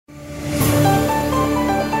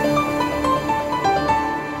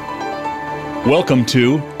Welcome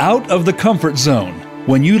to Out of the Comfort Zone.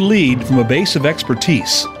 When you lead from a base of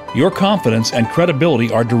expertise, your confidence and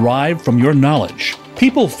credibility are derived from your knowledge.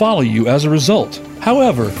 People follow you as a result.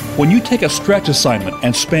 However, when you take a stretch assignment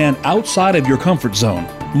and span outside of your comfort zone,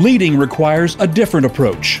 leading requires a different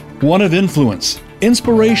approach, one of influence,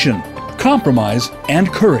 inspiration, compromise, and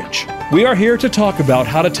courage. We are here to talk about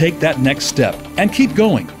how to take that next step and keep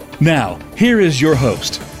going. Now, here is your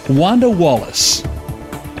host, Wanda Wallace.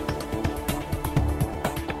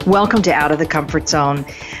 Welcome to Out of the Comfort Zone.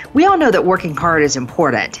 We all know that working hard is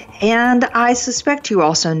important, and I suspect you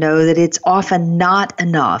also know that it's often not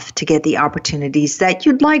enough to get the opportunities that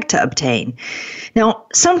you'd like to obtain. Now,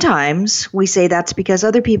 sometimes we say that's because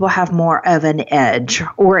other people have more of an edge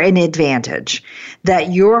or an advantage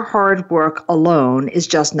that your hard work alone is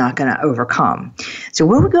just not going to overcome. So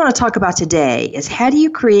what we're going to talk about today is how do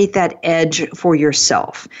you create that edge for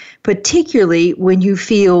yourself, particularly when you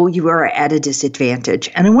feel you are at a disadvantage.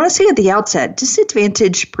 And I want to say at the outset,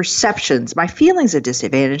 disadvantage perceptions, my feelings of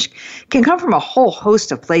disadvantage, can come from a whole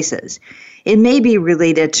host of places. It may be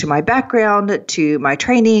related to my background, to my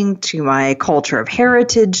training, to my culture of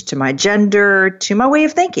heritage, to my gender, to my way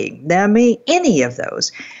of thinking. There may be any of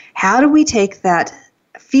those. How do we take that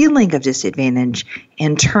feeling of disadvantage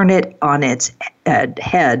and turn it on its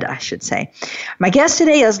head, I should say? My guest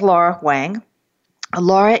today is Laura Huang.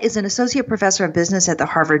 Laura is an associate professor of business at the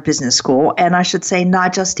Harvard Business School, and I should say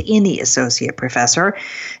not just any associate professor.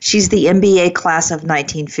 She's the MBA class of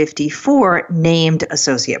 1954 named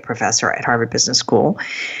associate professor at Harvard Business School.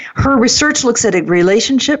 Her research looks at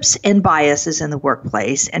relationships and biases in the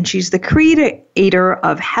workplace, and she's the creator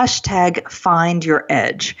of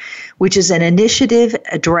 #FindYourEdge, which is an initiative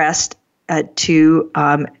addressed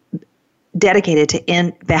dedicated to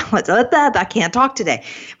balance. I can't talk today,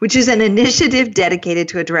 which is an initiative dedicated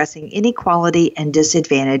to addressing inequality and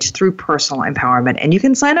disadvantage through personal empowerment. And you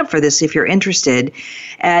can sign up for this if you're interested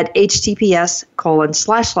at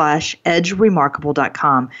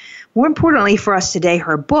https://edgeremarkable.com. More importantly for us today,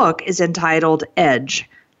 her book is entitled Edge: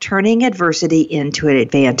 Turning Adversity into an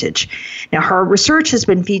Advantage. Now, her research has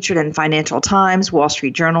been featured in Financial Times, Wall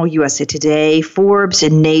Street Journal, USA Today, Forbes,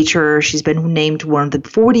 and Nature. She's been named one of the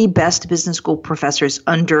 40 best business school professors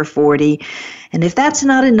under 40. And if that's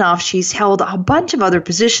not enough, she's held a bunch of other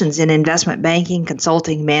positions in investment banking,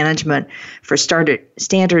 consulting, management for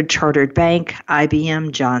Standard Chartered Bank,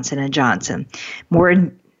 IBM, Johnson & Johnson. More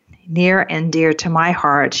near and dear to my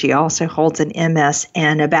heart, she also holds an MS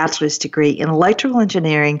and a bachelor's degree in electrical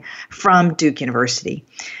engineering from Duke University,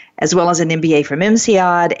 as well as an MBA from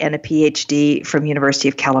INSEAD and a PhD from University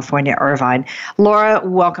of California, Irvine. Laura,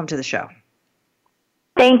 welcome to the show.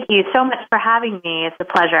 Thank you so much for having me. It's a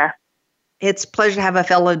pleasure. It's a pleasure to have a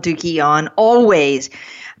fellow Dookie on, always.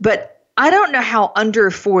 But I don't know how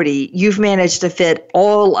under 40 you've managed to fit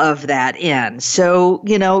all of that in. So,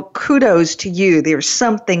 kudos to you. There's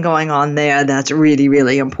something going on there that's really,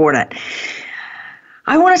 really important.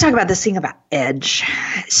 I want to talk about this thing about edge.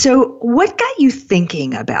 So what got you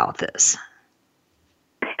thinking about this?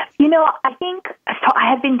 I think so. I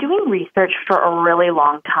have been doing research for a really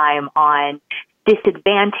long time on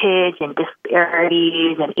disadvantage and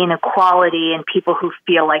disparities and inequality and people who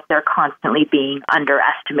feel like they're constantly being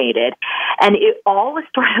underestimated. And it all was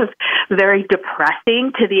sort of very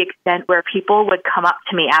depressing to the extent where people would come up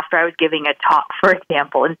to me after I was giving a talk, for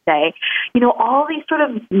example, and say, all these sort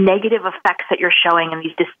of negative effects that you're showing and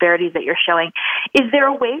these disparities that you're showing, is there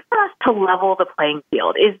a way for us to level the playing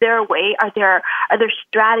field? Is there a way, are there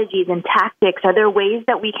strategies and tactics? Are there ways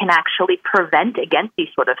that we can actually prevent against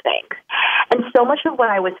these sort of things? And so much of what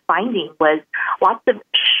I was finding was lots of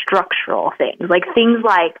structural things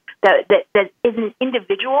like that as an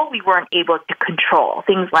individual we weren't able to control.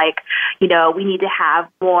 Things like, we need to have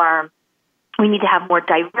more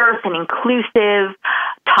diverse and inclusive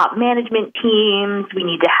top management teams. We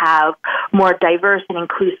need to have more diverse and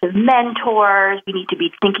inclusive mentors. We need to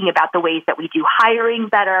be thinking about the ways that we do hiring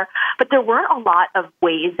better. But there weren't a lot of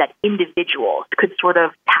ways that individuals could sort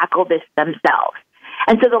of tackle this themselves.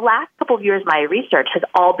 And so the last couple of years, my research has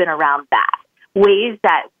all been around that, ways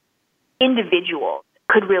that individuals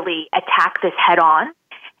could really attack this head on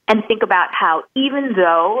and think about how even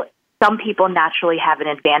though some people naturally have an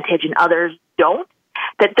advantage and others don't,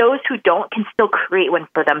 that those who don't can still create one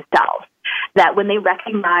for themselves. That when they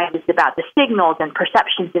recognize about the signals and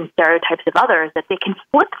perceptions and stereotypes of others, that they can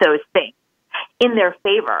flip those things in their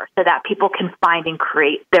favor so that people can find and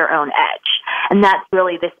create their own edge. And that's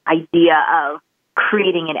really this idea of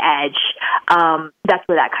creating an edge. That's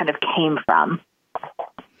where that kind of came from.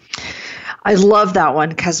 I love that one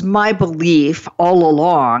because my belief all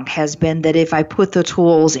along has been that if I put the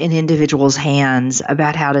tools in individuals' hands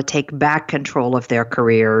about how to take back control of their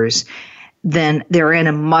careers, then they're in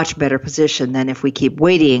a much better position than if we keep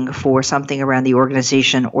waiting for something around the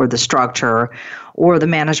organization or the structure or the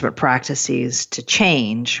management practices to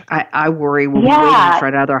change. I worry we'll be waiting for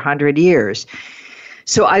another 100 years.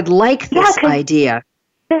 So I'd like this idea.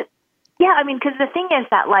 Yeah, I mean, because the thing is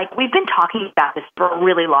that, like, we've been talking about this for a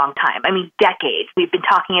really long time. I mean, decades. We've been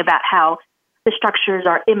talking about how the structures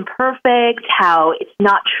are imperfect, how it's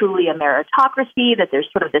not truly a meritocracy, that there's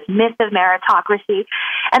sort of this myth of meritocracy.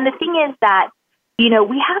 And the thing is that, you know,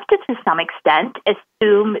 we have to some extent,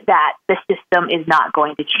 assume that the system is not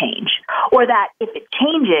going to change, or that if it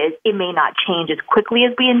changes, it may not change as quickly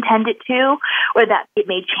as we intend it to, or that it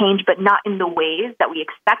may change, but not in the ways that we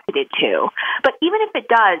expected it to. But even if it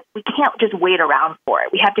does, we can't just wait around for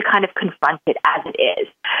it. We have to kind of confront it as it is.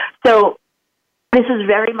 So this is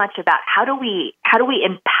very much about how do we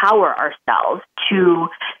empower ourselves to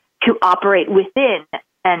operate within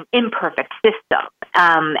an imperfect system.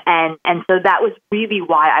 And so that was really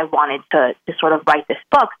why I wanted to sort of write this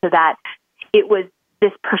book, so that it was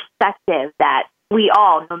this perspective that we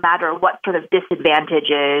all, no matter what sort of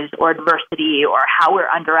disadvantages or adversity or how we're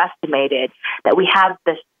underestimated, that we have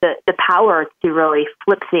the power to really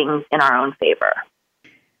flip things in our own favor.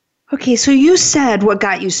 Okay, so you said what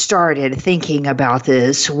got you started thinking about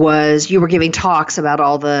this was you were giving talks about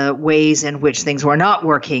all the ways in which things were not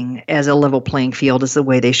working as a level playing field as the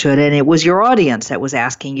way they should, and it was your audience that was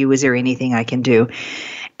asking you, is there anything I can do?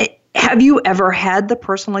 Have you ever had the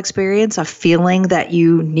personal experience of feeling that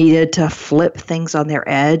you needed to flip things on their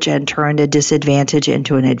edge and turn a disadvantage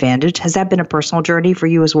into an advantage? Has that been a personal journey for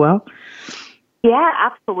you as well? Yeah,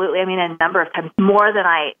 absolutely. I mean, a number of times, more than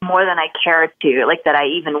I cared to, like that I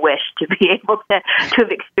even wish to be able to have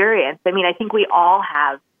experienced. I mean, I think we all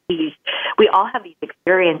have these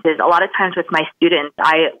experiences. A lot of times with my students,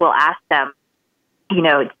 I will ask them, you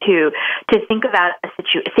know, to think about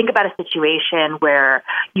a situation where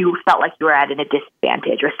you felt like you were at a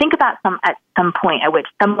disadvantage, or think about at some point at which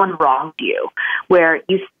someone wronged you, where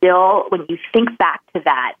you still, when you think back to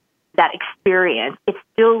that experience, it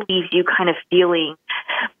still leaves you kind of feeling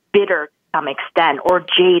bitter to some extent, or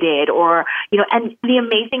jaded, or, you know, and the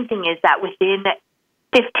amazing thing is that within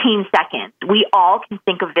 15 seconds, we all can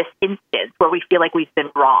think of this instance where we feel like we've been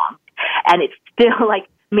wronged, and it still like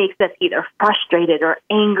makes us either frustrated or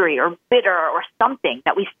angry or bitter or something,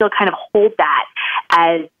 that we still kind of hold that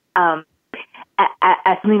as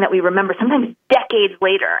something that we remember sometimes decades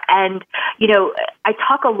later. And, you know, I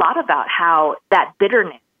talk a lot about how that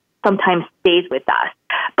bitterness sometimes stays with us.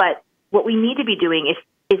 But what we need to be doing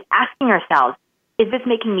is asking ourselves, is this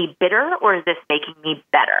making me bitter, or is this making me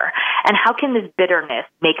better? And how can this bitterness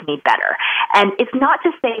make me better? And it's not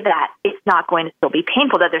to say that it's not going to still be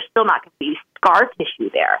painful, that there's still not going to be scar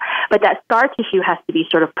tissue there. But that scar tissue has to be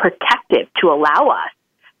sort of protective to allow us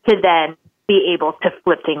to then be able to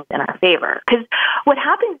flip things in our favor. Because what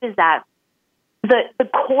happens is that the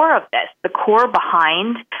core of this, the core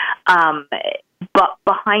behind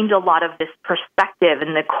behind a lot of this perspective,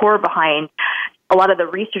 and the core behind a lot of the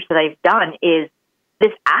research that I've done, is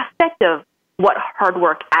this aspect of what hard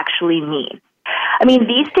work actually means. I mean,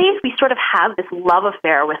 these days we sort of have this love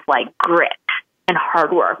affair with like grit and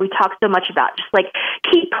hard work. We talk so much about just like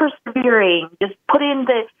keep persevering, just put in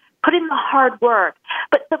the hard work.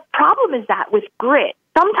 But the problem is that with grit,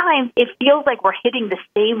 sometimes it feels like we're hitting the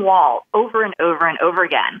same wall over and over and over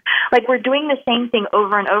again. Like we're doing the same thing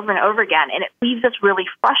over and over and over again, and it leaves us really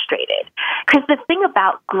frustrated. Because the thing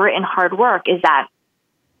about grit and hard work is that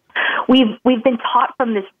we've been taught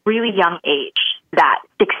from this really young age that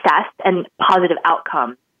success and positive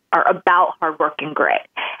outcomes are about hard work and grit.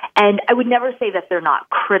 And I would never say that they're not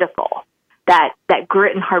critical, that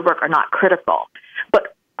grit and hard work are not critical.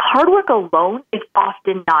 But hard work alone is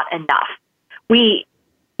often not enough. We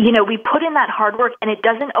put in that hard work, and it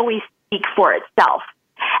doesn't always speak for itself.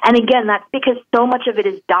 And again, that's because so much of it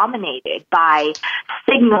is dominated by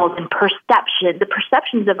signals and perception, the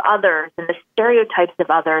perceptions of others and the stereotypes of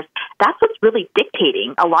others. That's what's really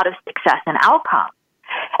dictating a lot of success and outcomes.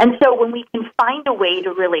 And so when we can find a way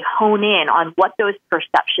to really hone in on what those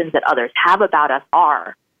perceptions that others have about us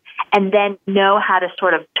are, and then know how to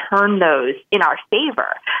sort of turn those in our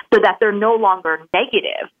favor so that they're no longer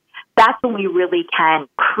negative, that's when we really can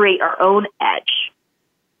create our own edge.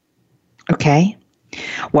 Okay.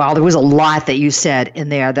 Wow, there was a lot that you said in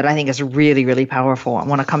there that I think is really, really powerful. I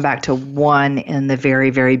want to come back to one in the very,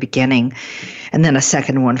 very beginning and then a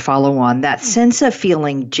second one follow on. That sense of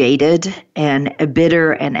feeling jaded and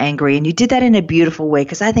bitter and angry. And you did that in a beautiful way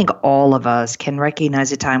because I think all of us can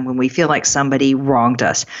recognize a time when we feel like somebody wronged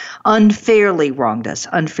us, unfairly wronged us,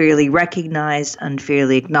 unfairly recognized,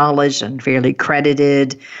 unfairly acknowledged, unfairly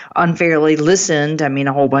credited, unfairly listened. I mean,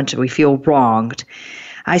 a whole bunch of we feel wronged.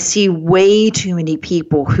 I see way too many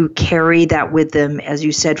people who carry that with them, as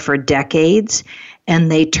you said, for decades,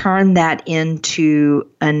 and they turn that into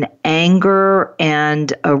an anger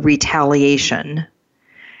and a retaliation,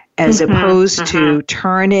 as opposed to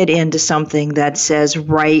turn it into something that says,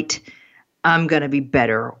 right, I'm going to be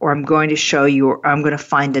better, or I'm going to show you, or I'm going to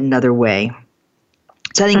find another way.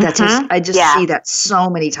 So I think that's I just see that so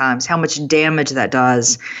many times, how much damage that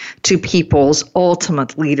does to people's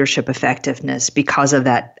ultimate leadership effectiveness because of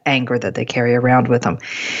that anger that they carry around with them.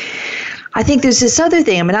 I think there's this other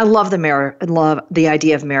thing. I mean, I love the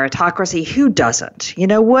idea of meritocracy. Who doesn't? You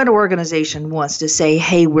know, what organization wants to say,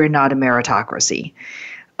 hey, we're not a meritocracy?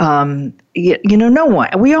 No one.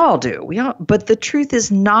 We all do. But the truth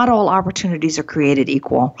is, not all opportunities are created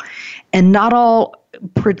equal, and not all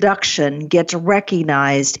production gets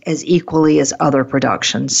recognized as equally as other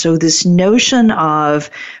productions. So this notion of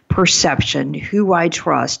perception, who I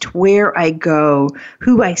trust, where I go,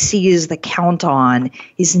 who I see as the count on,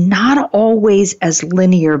 is not always as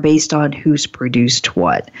linear based on who's produced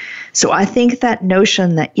what. So I think that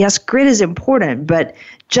notion that, yes, grit is important, but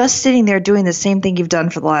just sitting there doing the same thing you've done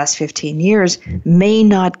for the last 15 years may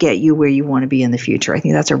not get you where you want to be in the future. I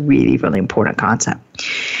think that's a really, really important concept.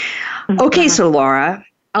 Okay, so Laura,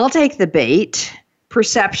 I'll take the bait.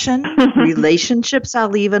 Perception, relationships,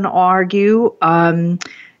 I'll even argue,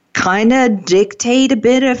 kind of dictate a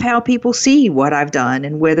bit of how people see what I've done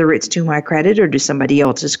and whether it's to my credit or to somebody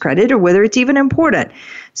else's credit or whether it's even important.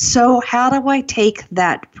 So how do I take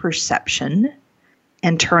that perception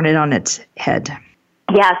and turn it on its head?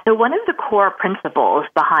 Yeah, so one of the core principles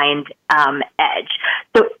behind EDGE,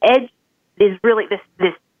 so EDGE is really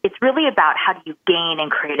it's really about how do you gain and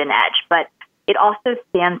create an edge, but it also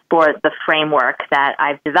stands for the framework that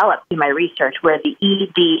I've developed in my research, where the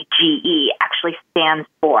EDGE actually stands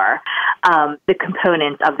for the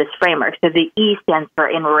components of this framework. So the E stands for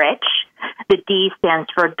enrich, the D stands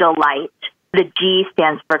for delight, the G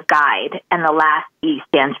stands for guide, and the last E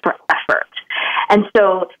stands for effort. And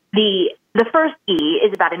so the first E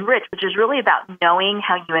is about enrich, which is really about knowing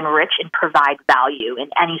how you enrich and provide value in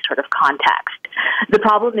any sort of context. The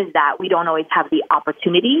problem is that we don't always have the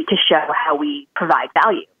opportunity to show how we provide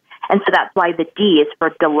value. And so that's why the D is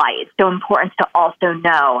for delight. It's so important to also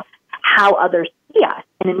know how others see us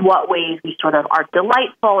and in what ways we sort of are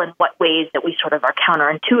delightful and what ways that we sort of are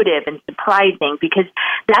counterintuitive and surprising, because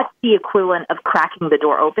that's the equivalent of cracking the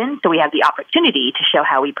door open so we have the opportunity to show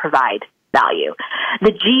how we provide value.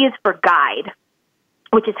 The G is for guide,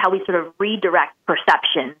 which is how we sort of redirect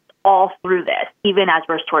perceptions all through this, even as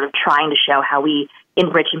we're sort of trying to show how we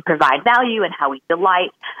enrich and provide value and how we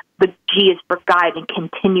delight. The G is for guide and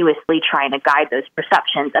continuously trying to guide those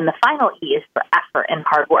perceptions. And the final E is for effort and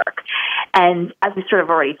hard work. And as we sort of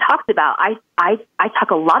already talked about, I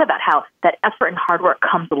talk a lot about how that effort and hard work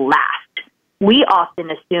comes last. We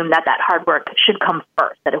often assume that hard work should come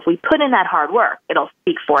first, that if we put in that hard work, it'll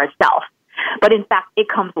speak for itself. But in fact, it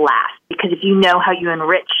comes last, because if you know how you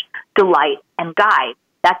enrich, delight, and guide,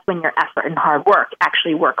 that's when your effort and hard work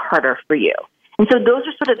actually work harder for you. And so those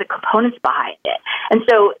are sort of the components behind it. And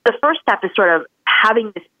so the first step is sort of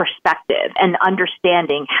having this perspective and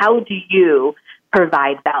understanding, how do you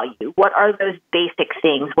provide value? What are those basic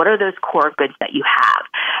things? What are those core goods that you have?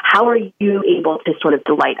 How are you able to sort of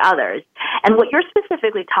delight others? And what you're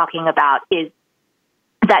specifically talking about is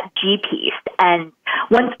that G piece. And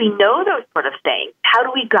once we know those sort of things, how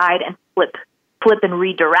do we guide and flip and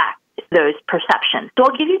redirect those perceptions? So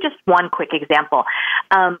I'll give you just one quick example,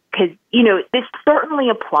 because, this certainly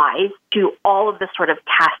applies to all of the sort of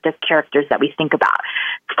cast of characters that we think about.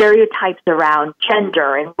 Stereotypes around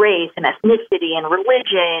gender and race and ethnicity and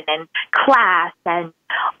religion and class and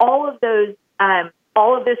all of those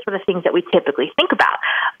sort of things that we typically think about.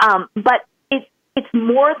 But it's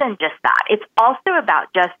more than just that. It's also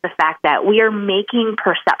about just the fact that we are making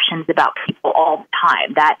perceptions about people all the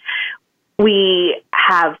time, that we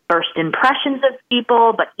have first impressions of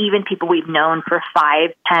people, but even people we've known for 5,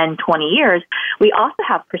 10, 20 years, we also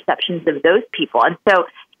have perceptions of those people. And so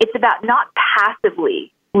it's about not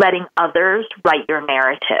passively letting others write your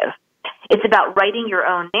narrative. It's about writing your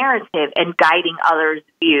own narrative and guiding others'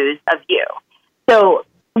 views of you. So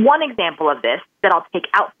one example of this that I'll take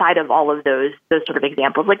outside of all of those sort of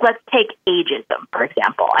examples. Like, let's take ageism, for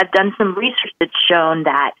example. I've done some research that's shown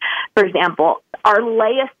that, for example, our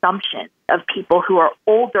lay assumption of people who are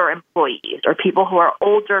older employees or people who are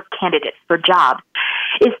older candidates for jobs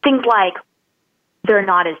is things like they're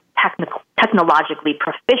not as technologically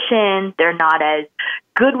proficient, they're not as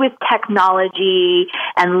good with technology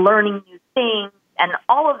and learning new things, and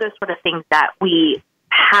all of those sort of things that we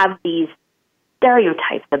have these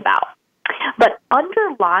stereotypes about. But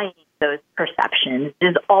underlying those perceptions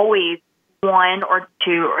is always one or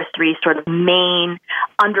two or three sort of main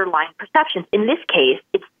underlying perceptions. In this case,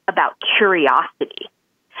 it's about curiosity.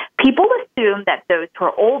 People assume that those who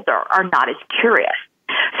are older are not as curious.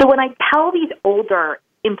 So when I tell these older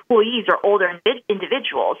employees or older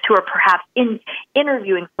individuals who are perhaps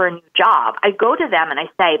interviewing for a new job, I go to them and I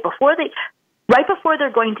say, right before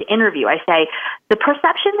they're going to interview, I say, the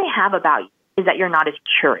perception they have about you is that you're not as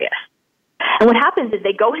curious. And what happens is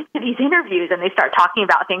they go into these interviews and they start talking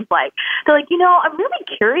about things like, they're like, I'm really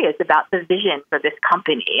curious about the vision for this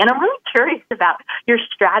company. And I'm really curious about your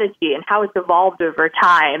strategy and how it's evolved over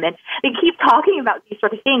time. And they keep talking about these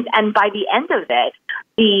sort of things. And by the end of it,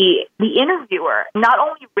 the interviewer not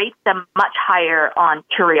only rates them much higher on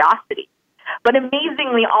curiosity, but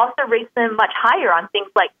amazingly also rates them much higher on things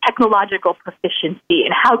like technological proficiency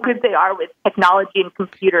and how good they are with technology and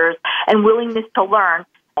computers and willingness to learn.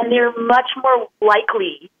 And they're much more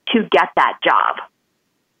likely to get that job.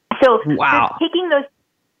 So wow.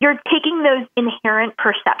 You're taking those inherent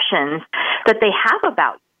perceptions that they have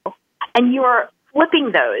about you, and you're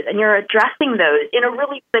flipping those and you're addressing those in a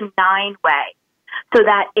really benign way so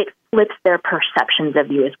that it flips their perceptions of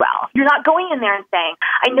you as well. You're not going in there and saying,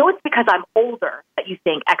 I know it's because I'm older that you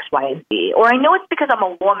think X, Y, and Z, or I know it's because I'm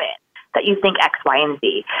a woman that you think X, Y, and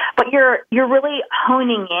Z. But you're really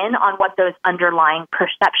honing in on what those underlying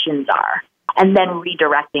perceptions are and then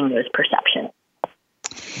redirecting those perceptions.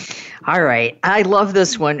 All right. I love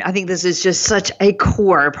this one. I think this is just such a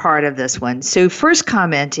core part of this one. So first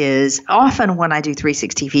comment is often when I do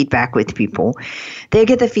 360 feedback with people, they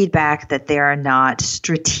get the feedback that they are not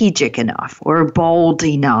strategic enough or bold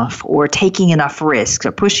enough or taking enough risks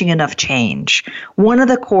or pushing enough change. One of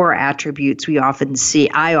the core attributes I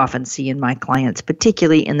often see in my clients,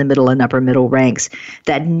 particularly in the middle and upper middle ranks,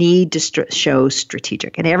 that need to show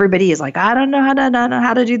strategic. And everybody is like, I don't know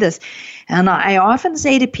how to do this. And I often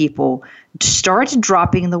say to people, start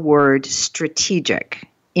dropping the word strategic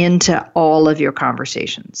into all of your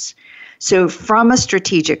conversations. So from a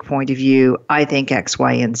strategic point of view, I think X,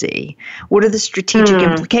 Y, and Z. What are the strategic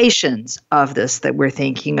implications of this that we're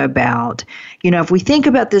thinking about? If we think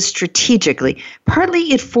about this strategically,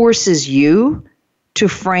 partly it forces you to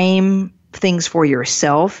frame things for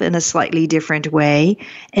yourself in a slightly different way.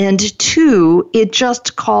 And two, it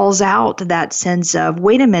just calls out that sense of,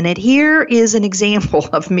 wait a minute, here is an example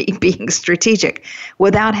of me being strategic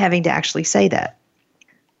without having to actually say that.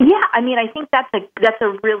 Yeah, I think that's a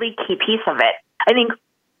really key piece of it. I think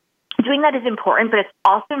doing that is important, but it's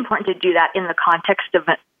also important to do that in the context of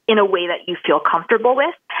in a way that you feel comfortable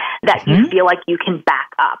with, that you feel like you can back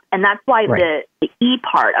up. And that's why the E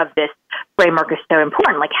part of this framework is so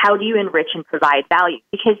important. Like, how do you enrich and provide value?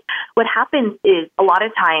 Because what happens is a lot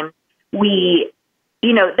of times there's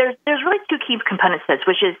really two key components to this,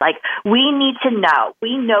 which is like, we know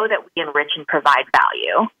that we enrich and provide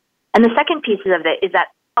value. And the second piece of it is that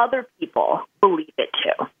other people believe it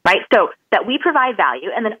too, right? So that we provide value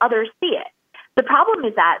and then others see it. The problem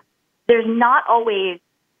is that there's not always,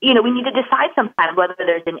 we need to decide sometimes whether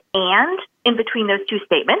there's an and in between those two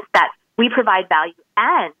statements, that we provide value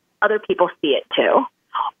and other people see it too,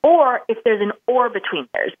 or if there's an or between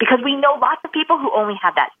theirs, because we know lots of people who only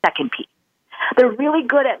have that second piece. They're really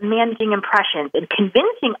good at managing impressions and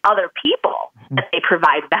convincing other people that they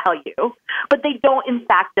provide value, but they don't, in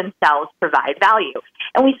fact, themselves provide value.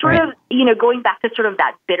 And we sort of, going back to sort of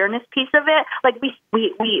that bitterness piece of it, like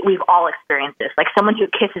we've all experienced this, like someone who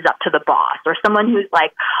kisses up to the boss or someone who's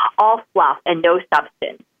like all fluff and no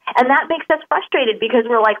substance. And that makes us frustrated because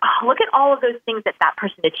we're like, oh, look at all of those things that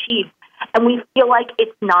person achieved. And we feel like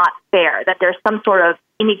it's not fair, that there's some sort of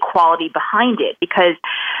inequality behind it because,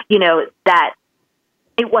 that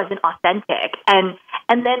it wasn't authentic. And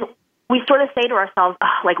then we sort of say to ourselves,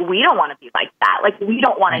 oh, we don't want to be like that. Like, we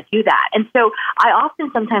don't want to do that. And so I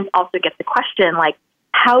often sometimes also get the question, like,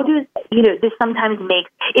 how does, this sometimes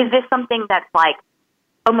is this something that's like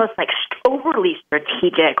almost like overly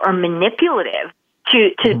strategic or manipulative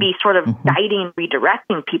to be sort of guiding,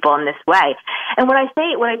 redirecting people in this way? And what I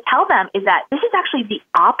tell them is that this is actually the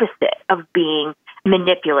opposite of being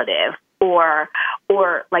manipulative or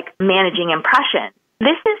like managing impressions.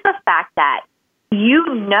 This is the fact that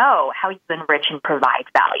you know how you enrich and provide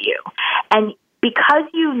value. And because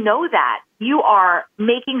you know that, you are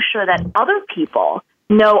making sure that other people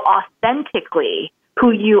know authentically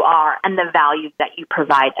who you are and the value that you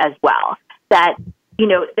provide as well. That,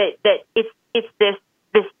 that it's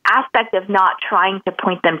this aspect of not trying to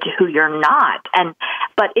point them to who you're not.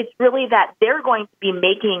 But it's really that they're going to be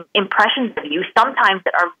making impressions of you sometimes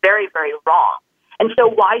that are very, very wrong. And so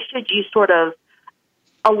why should you sort of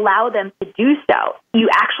allow them to do so? You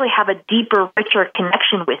actually have a deeper, richer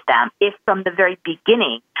connection with them if from the very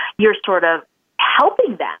beginning you're sort of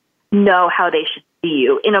helping them know how they should see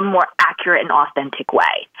you in a more accurate and authentic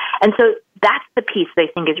way. And so that's the piece that I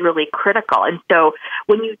think is really critical. And so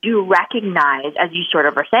when you do recognize, as you sort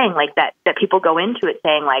of are saying, like that people go into it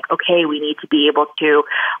saying like, okay, we need to be able to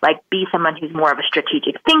like be someone who's more of a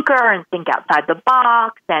strategic thinker and think outside the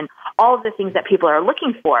box and all of the things that people are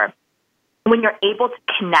looking for. When you're able to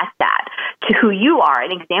connect that to who you are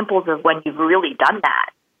and examples of when you've really done that,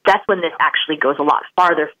 that's when this actually goes a lot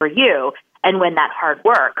farther for you. And when that hard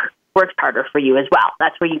work works harder for you as well.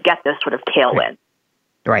 That's where you get those sort of tailwinds.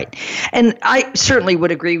 Right. And I certainly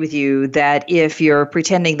would agree with you that if you're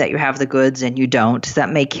pretending that you have the goods and you don't, that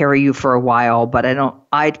may carry you for a while, but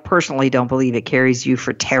I personally don't believe it carries you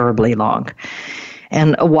for terribly long.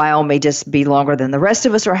 And a while may just be longer than the rest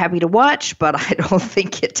of us are happy to watch, but I don't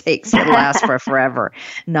think it lasts for forever.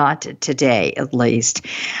 Not today, at least.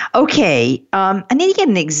 Okay, I need to get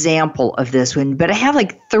an example of this one, but I have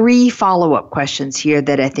like 3 follow-up questions here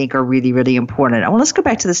that I think are really, really important. Let's go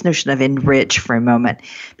back to this notion of enrich for a moment,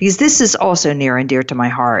 because this is also near and dear to my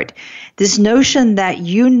heart. This notion that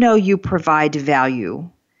you provide value.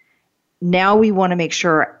 Now we want to make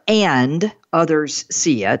sure and others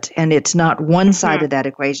see it, and it's not one side of that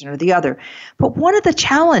equation or the other. But one of the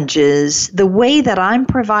challenges, the way that I'm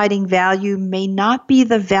providing value may not be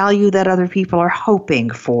the value that other people are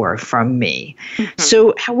hoping for from me. Mm-hmm.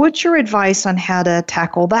 So what's your advice on how to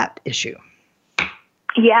tackle that issue?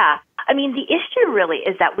 Yeah. I mean, the issue really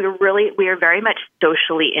is that we are very much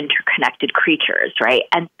socially interconnected creatures, right?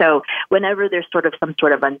 And so whenever there's sort of some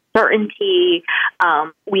sort of uncertainty,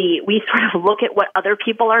 we sort of look at what other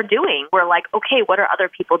people are doing. We're like, okay, what are other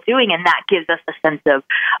people doing? And that gives us a sense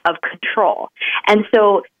of control. And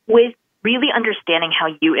so with really understanding how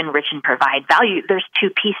you enrich and provide value, there's 2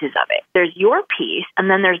 pieces of it. There's your piece, and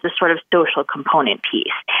then there's the sort of social component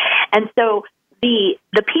piece. And so the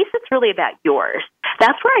piece that's really about yours,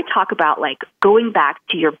 that's where I talk about like going back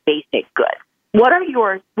to your basic goods. What are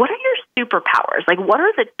your superpowers? Like what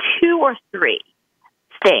are the 2 or 3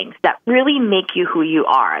 things that really make you who you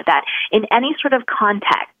are, that in any sort of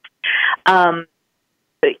context,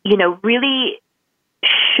 really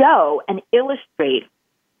show and illustrate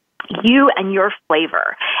you and your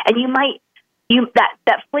flavor. And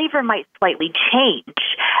that flavor might slightly change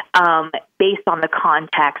based on the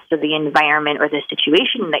context or the environment or the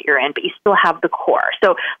situation that you're in, but you still have the core.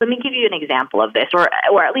 So let me give you an example of this, or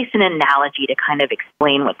at least an analogy to kind of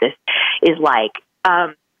explain what this is like.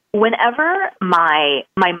 Whenever my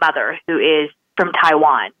mother, who is from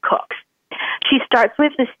Taiwan, cooks, she starts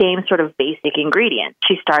with the same sort of basic ingredients.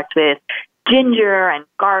 She starts with ginger and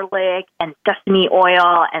garlic and sesame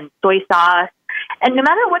oil and soy sauce. And no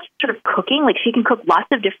matter what she's sort of cooking, like she can cook lots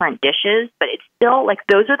of different dishes, but it's still like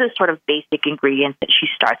those are the sort of basic ingredients that she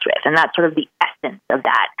starts with. And that's sort of the essence of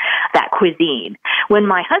that cuisine. When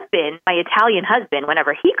my Italian husband,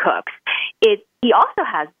 whenever he cooks, he also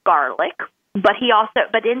has garlic, but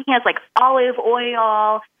then he has like olive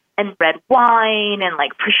oil and red wine and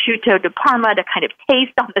like prosciutto di Parma to kind of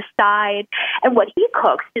taste on the side. And what he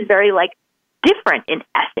cooks is very like different in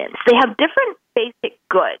essence. They have different basic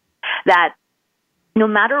goods that no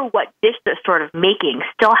matter what dish they're sort of making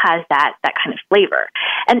still has that kind of flavor.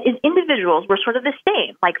 And as individuals, we're sort of the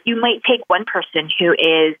same. Like you might take one person who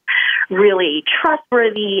is really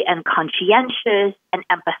trustworthy and conscientious and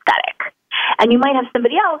empathetic. And you might have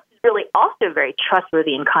somebody else who's really also very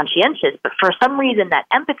trustworthy and conscientious, but for some reason that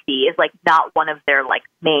empathy is like not one of their like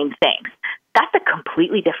main things. That's a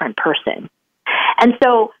completely different person. And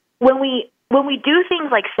so when we do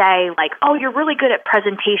things like say like, oh, you're really good at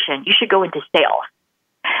presentation, you should go into sales.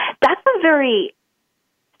 That's a very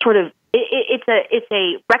sort of, it's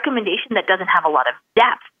a recommendation that doesn't have a lot of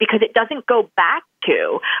depth because it doesn't go back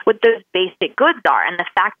to what those basic goods are and the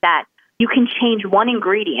fact that you can change one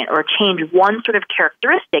ingredient or change one sort of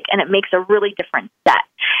characteristic and it makes a really different set.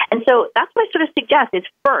 And so that's what I sort of suggest is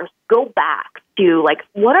first go back to, like,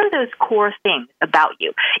 what are those core things about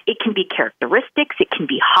you? It can be characteristics, it can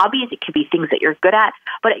be hobbies, it can be things that you're good at,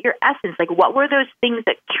 but at your essence, like, what were those things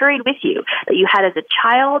that carried with you, that you had as a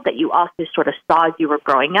child, that you also sort of saw as you were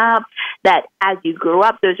growing up, that as you grew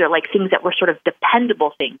up, those are like things that were sort of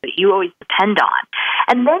dependable things that you always depend on.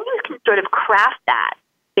 And then you can sort of craft that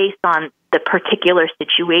based on the particular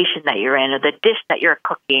situation that you're in, or the dish that you're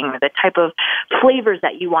cooking, or the type of flavors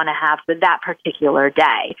that you want to have for that particular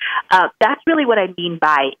day. That's really what I mean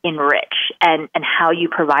by enrich, and how you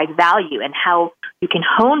provide value and how you can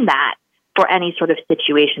hone that for any sort of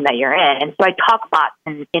situation that you're in. And so I talk a lot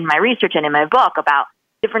in my research and in my book about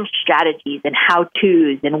different strategies and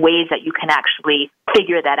how-tos and ways that you can actually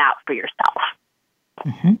figure that out for yourself.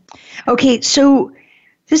 Mm-hmm. Okay, so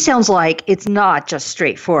this sounds like it's not just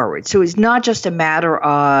straightforward. So it's not just a matter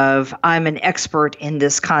of I'm an expert in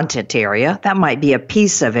this content area. That might be a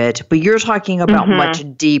piece of it, but you're talking about much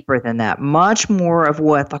deeper than that, much more of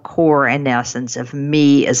what the core and essence of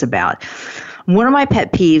me is about. One of my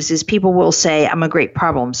pet peeves is people will say, I'm a great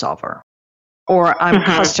problem solver, or I'm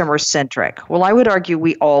customer centric. Well, I would argue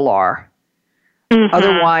we all are.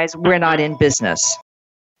 Otherwise, we're not in business.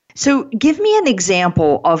 So give me an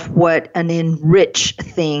example of what an enrich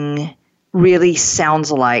thing really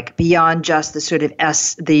sounds like, beyond just the sort of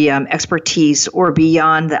expertise, or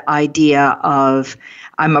beyond the idea of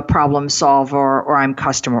I'm a problem solver or I'm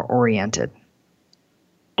customer oriented.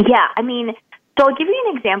 Yeah, I mean, so I'll give you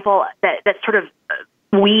an example that sort of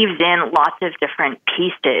weaves in lots of different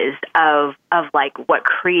pieces of like what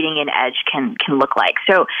creating an edge can look like.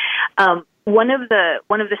 So one of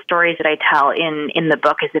the stories that I tell in the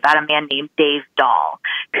book is about a man named Dave Dahl,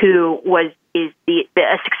 who is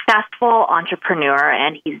a successful entrepreneur,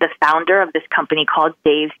 and he's the founder of this company called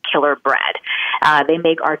Dave's Killer Bread. They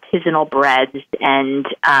make artisanal breads, and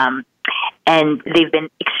they've been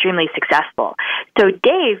extremely successful. So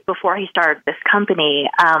Dave, before he started this company,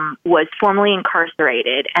 was formerly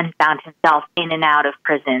incarcerated and found himself in and out of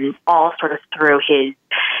prisons, all sort of through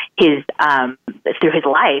his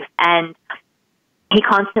life. And he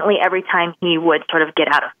constantly, every time he would sort of get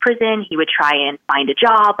out of prison, he would try and find a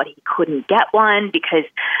job, but he couldn't get one because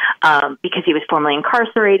he was formerly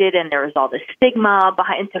incarcerated, and there was all this stigma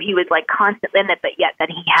behind. And so he was like constantly in it, but yet then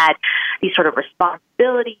he had these sort of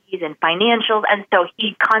responsibilities and financials, and so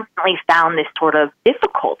he constantly found this sort of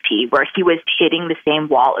difficulty where he was hitting the same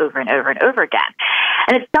wall over and over and over again.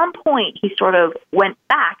 And at some point, he sort of went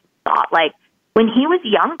back and thought, like, when he was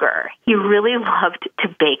younger, he really loved to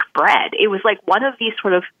bake bread. It was like one of these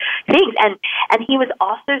sort of things. And he was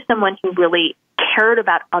also someone who really cared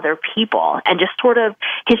about other people, and just sort of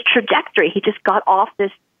his trajectory, he got off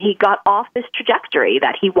this trajectory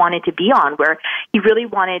that he wanted to be on, where he really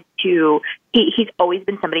wanted to, he's always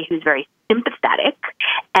been somebody who's very sympathetic,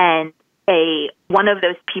 and one of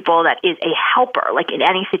those people that is a helper. Like in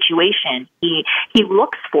any situation, he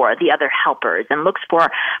looks for the other helpers and looks for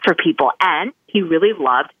people, and he really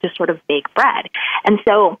loved to sort of bake bread. And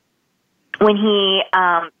so when he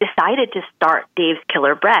decided to start Dave's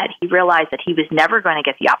Killer Bread, he realized that he was never going to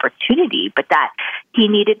get the opportunity, but that he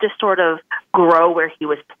needed to sort of grow where he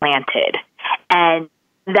was planted. And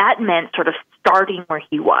that meant sort of starting where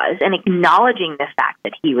he was and acknowledging the fact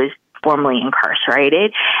that he was formerly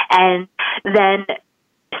incarcerated, and then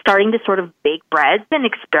starting to sort of bake breads and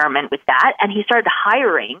experiment with that. And he started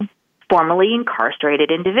hiring formerly incarcerated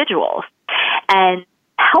individuals and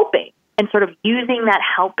helping, and sort of using that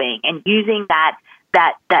helping and using that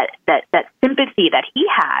sympathy that he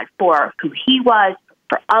had for who he was,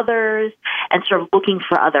 for others, and sort of looking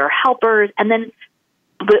for other helpers, and then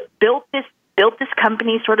built this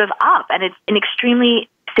company sort of up. And it's an extremely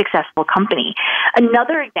successful company.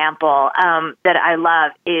 Another example that I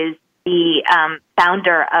love is the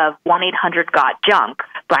founder of 1-800-GOT-JUNK,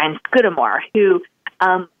 Brian Scudamore, who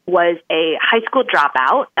was a high school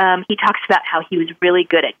dropout. He talks about how he was really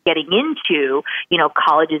good at getting into,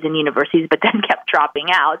 colleges and universities, but then kept dropping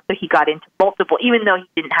out. So he got into multiple, even though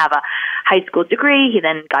he didn't have a high school degree, he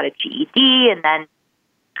then got a GED and then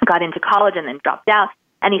got into college and then dropped out.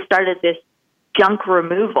 And he started this junk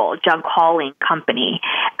hauling company.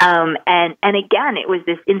 And again, it was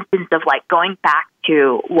this instance of like going back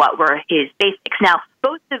to what were his basics. Now,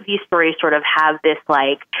 both of these stories sort of have this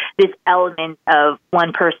element of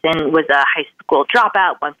one person was a high school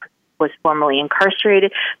dropout, one person was formerly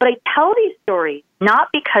incarcerated. But I tell these stories not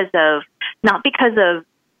because of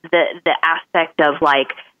the aspect of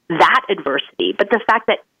like that adversity, but the fact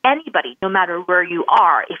that anybody, no matter where you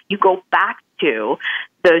are, if you go back to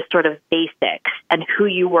those sort of basics and who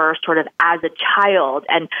you were sort of as a child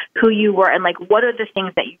and who you were and like what are the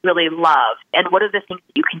things that you really love and what are the things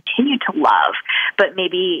that you continue to love but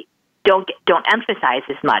maybe don't emphasize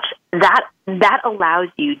as much. That allows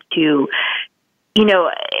you to, you know,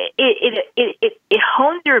 it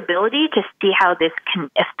hones your ability to see how this can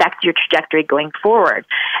affect your trajectory going forward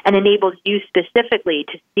and enables you specifically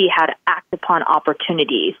to see how to act upon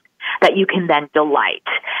opportunities that you can then delight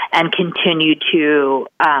and continue to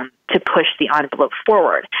push the envelope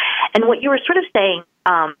forward. And what you were sort of saying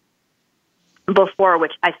before,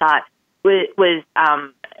 which I thought was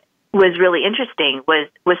really interesting, was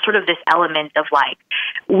sort of this element of like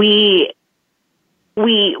we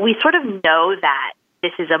sort of know that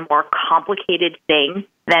this is a more complicated thing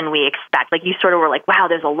than we expect. Like you sort of were like, wow,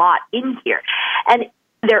 there's a lot in here. And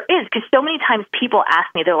there is, because so many times people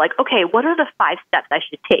ask me, they're like, okay, what are the 5 steps I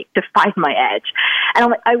should take to find my edge? And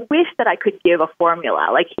I'm like, I wish that I could give a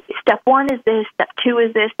formula. Like step 1 is this, step 2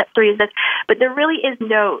 is this, step 3 is this. But there really is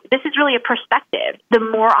this is really a perspective. The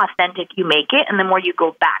more authentic you make it and the more you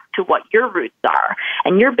go back to what your roots are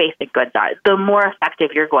and your basic goods are, the more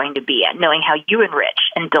effective you're going to be at knowing how you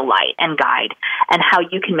enrich and delight and guide and how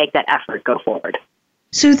you can make that effort go forward.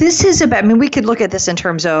 So this is about, I mean, we could look at this in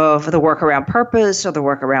terms of the work around purpose or the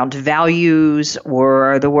work around values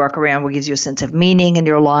or the work around what gives you a sense of meaning in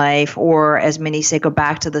your life, or as many say, go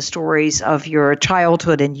back to the stories of your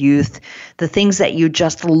childhood and youth, the things that you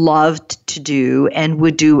just loved to do and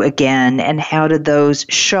would do again, and how did those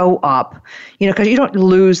show up? You know, because you don't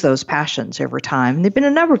lose those passions over time. And there have been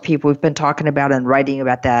a number of people who've been talking about and writing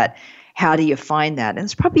about that. How do you find that? And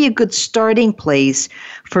it's probably a good starting place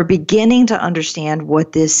for beginning to understand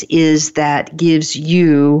what this is that gives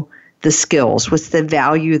you the skills. What's the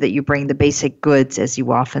value that you bring, the basic goods, as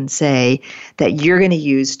you often say, that you're going to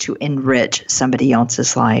use to enrich somebody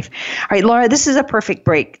else's life. All right, Laura, this is a perfect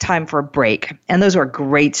time for a break. And those are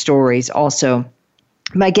great stories also.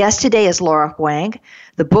 My guest today is Laura Huang.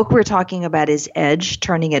 The book we're talking about is Edge,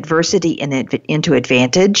 Turning Adversity into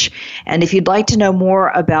Advantage. And if you'd like to know more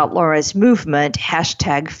about Laura's movement,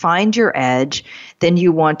 #FindYourEdge, then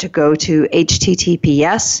you want to go to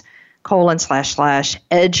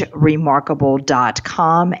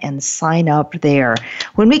https://edgeremarkable.com and sign up there.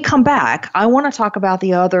 When we come back, I want to talk about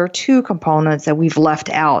the other 2 components that we've left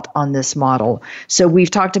out on this model. So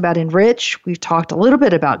we've talked about enrich, we've talked a little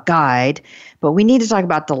bit about guide, but we need to talk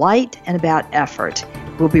about delight and about effort.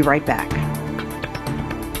 We'll be right back.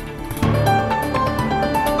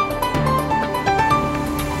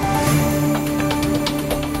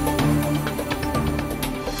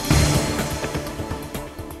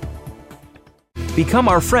 Become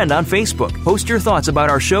our friend on Facebook. Post your thoughts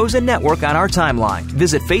about our shows and network on our timeline.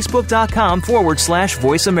 Visit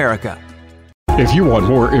facebook.com/Voice America. If you want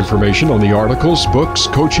more information on the articles, books,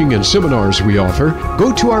 coaching, and seminars we offer,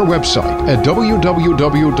 go to our website at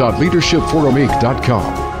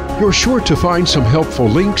www.leadershipforuminc.com. You're sure to find some helpful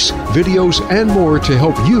links, videos, and more to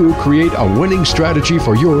help you create a winning strategy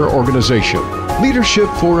for your organization. Leadership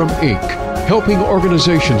Forum, Inc., helping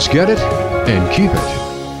organizations get it and keep it.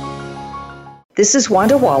 This is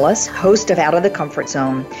Wanda Wallace, host of Out of the Comfort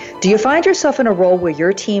Zone. Do you find yourself in a role where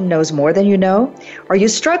your team knows more than you know? Are you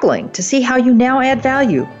struggling to see how you now add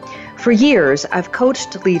value? For years, I've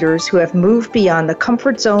coached leaders who have moved beyond the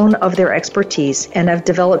comfort zone of their expertise and have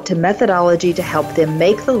developed a methodology to help them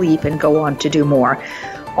make the leap and go on to do more.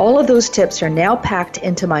 All of those tips are now packed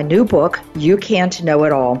into my new book, You Can't Know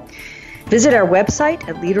It All. Visit our website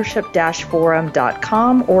at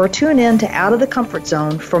leadership-forum.com or tune in to Out of the Comfort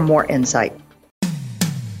Zone for more insight.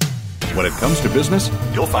 When it comes to business,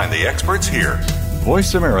 you'll find the experts here.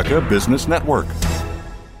 Voice America Business Network.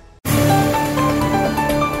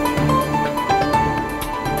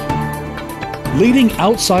 Leading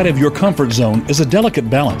outside of your comfort zone is a delicate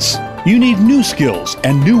balance. You need new skills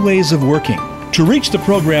and new ways of working. To reach the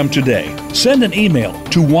program today, send an email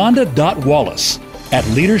to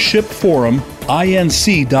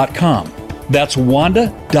wanda.wallace@leadershipforuminc.com. That's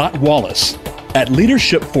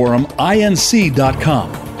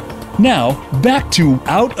wanda.wallace@leadershipforuminc.com. Now, back to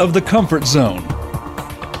Out of the Comfort Zone.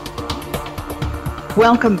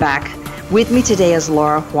 Welcome back. With me today is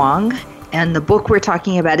Laura Huang, and the book we're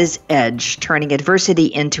talking about is Edge, Turning Adversity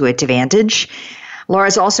into Advantage.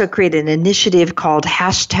 Laura's also created an initiative called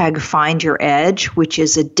 #FindYourEdge, which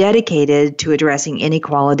is dedicated to addressing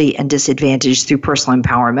inequality and disadvantage through personal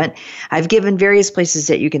empowerment. I've given various places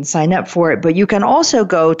that you can sign up for it, but you can also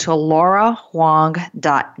go to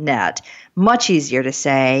laurahuang.net. much easier to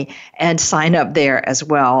say, and sign up there as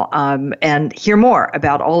well, and hear more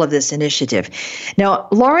about all of this initiative. Now,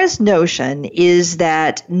 Laura's notion is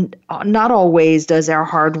that not always does our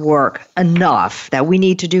hard work enough, that we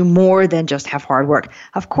need to do more than just have hard work.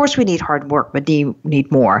 Of course, we need hard work, but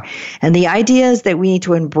need more. And the idea is that we need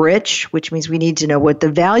to enrich, which means we need to know what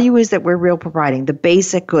the value is that we're real providing, the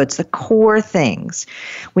basic goods, the core things.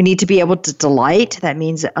 We need to be able to delight. That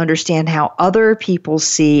means understand how other people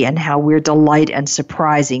see and how we're delight and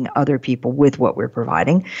surprising other people with what we're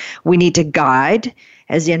providing. We need to guide,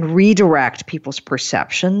 as in redirect people's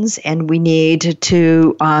perceptions, and we need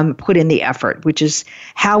to put in the effort, which is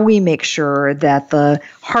how we make sure that the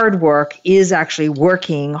hard work is actually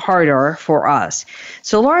working harder for us.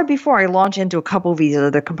 So, Laura, before I launch into a couple of these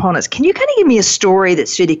other components, can you kind of give me a story that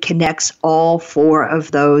sort of connects all four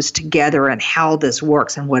of those together and how this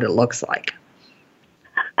works and what it looks like?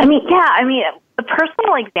 A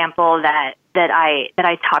personal example that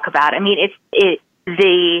I talk about.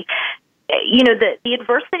 The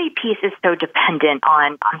adversity piece is so dependent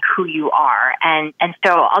on who you are. And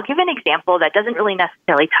so I'll give an example that doesn't really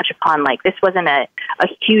necessarily touch upon, like, this wasn't a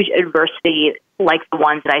huge adversity like the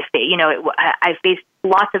ones that I faced. I faced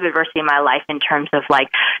lots of adversity in my life in terms of, like,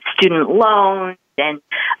 student loans and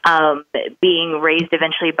being raised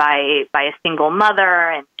eventually by a single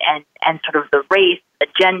mother and sort of the race, the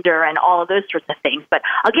gender, and all of those sorts of things. But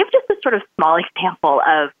I'll give just a sort of small example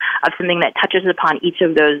of something that touches upon each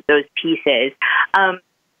of those pieces.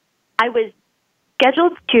 I was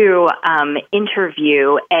scheduled to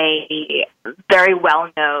interview a very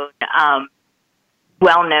well-known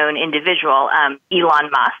individual, Elon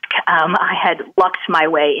Musk. I had lucked my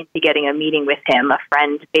way into getting a meeting with him. A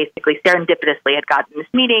friend basically serendipitously had gotten this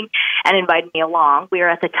meeting and invited me along. We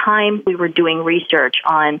were doing research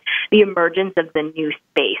on the emergence of the new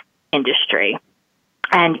space industry.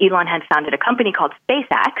 And Elon had founded a company called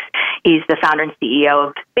SpaceX. He's the founder and CEO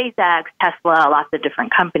of SpaceX, Tesla, lots of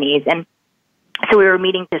different companies. And so we were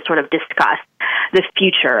meeting to sort of discuss the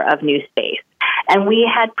future of new space. And we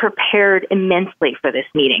had prepared immensely for this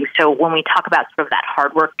meeting. So when we talk about sort of that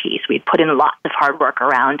hard work piece, we put in lots of hard work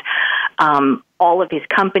around all of his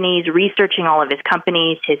companies, researching all of his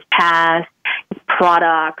companies, his past, his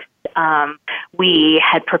products. We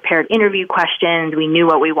had prepared interview questions. We knew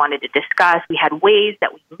what we wanted to discuss. We had ways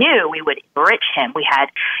that we knew we would enrich him. We had,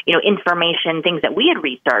 information, things that we had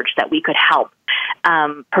researched that we could help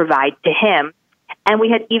provide to him. And we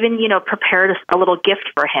had even, prepared a little gift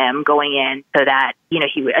for him going in so that,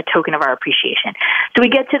 a token of our appreciation. So we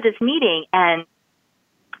get to this meeting, and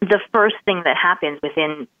the first thing that happens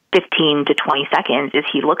within 15 to 20 seconds is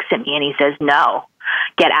he looks at me and he says, "No,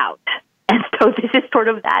 get out." And so this is sort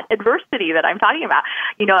of that adversity that I'm talking about.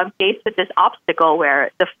 I'm faced with this obstacle where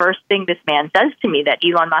the first thing this man says to me, that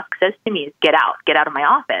Elon Musk says to me, is get out of my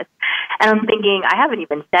office. And I'm thinking, I haven't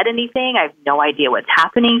even said anything. I have no idea what's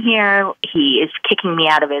happening here. He is kicking me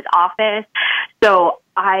out of his office. So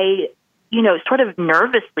I, sort of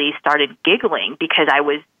nervously started giggling because I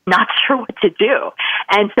was not sure what to do.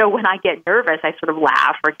 And so when I get nervous, I sort of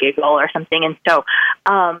laugh or giggle or something. And so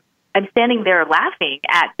I'm standing there laughing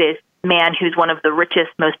at this man who's one of the richest,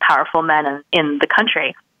 most powerful men in the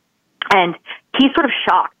country. And he's sort of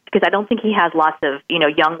shocked because I don't think he has lots of,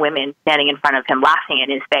 young women standing in front of him laughing in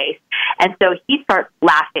his face. And so he starts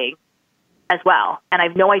laughing as well. And I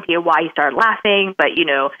have no idea why he started laughing, but,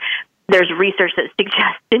 there's research that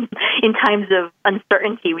suggests in times of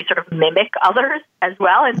uncertainty, we sort of mimic others as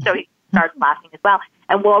well. And so he starts laughing as well.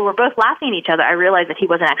 And while we're both laughing at each other, I realized that he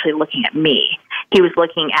wasn't actually looking at me. He was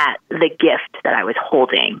looking at the gift that I was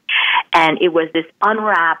holding. And it was this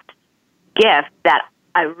unwrapped gift that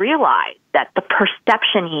I realized that the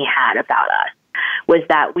perception he had about us was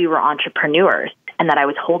that we were entrepreneurs and that I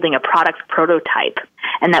was holding a product prototype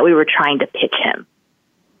and that we were trying to pitch him,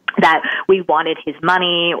 that we wanted his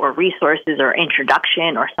money or resources or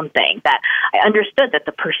introduction or something, that I understood that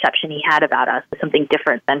the perception he had about us was something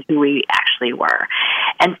different than who we actually were.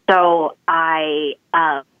 And so I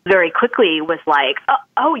very quickly was like,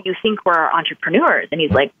 oh, you think we're entrepreneurs? And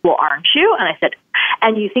he's like, well, aren't you? And I said,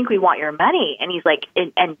 and you think we want your money? And he's like,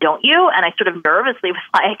 and don't you? And I sort of nervously was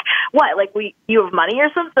like, what, like you have money or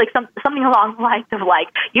something? Like something along the lines of like,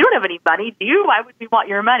 you don't have any money, do you? Why would we want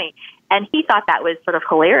your money? And he thought that was sort of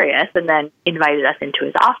hilarious, and then invited us into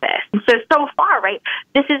his office. And so far, right?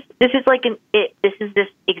 This is this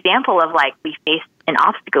example of like we faced an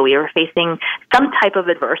obstacle. We were facing some type of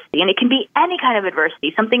adversity, and it can be any kind of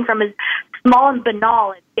adversity, something from as small and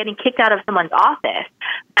banal as getting kicked out of someone's office.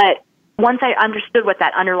 But once I understood what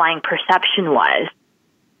that underlying perception was,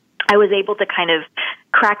 I was able to kind of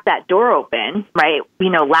cracked that door open, right,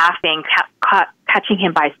 laughing, catching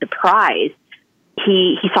him by surprise,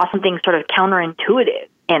 he saw something sort of counterintuitive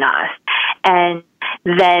in us, and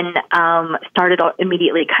then started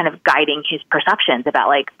immediately kind of guiding his perceptions about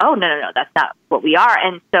like, oh, no, that's not what we are.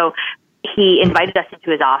 And so he invited us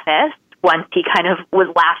into his office once he kind of was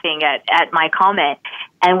laughing at my comment,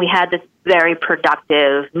 and we had this very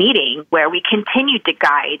productive meeting where we continued to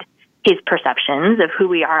guide his perceptions of who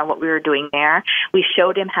we are and what we were doing there. We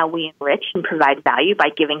showed him how we enrich and provide value by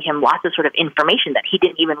giving him lots of sort of information that he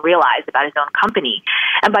didn't even realize about his own company.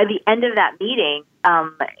 And by the end of that meeting,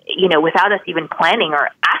 without us even planning or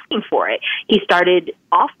asking for it, he started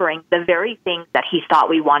offering the very things that he thought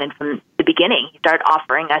we wanted from the beginning. He started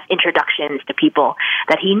offering us introductions to people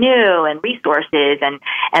that he knew and resources and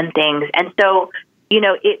things. And so,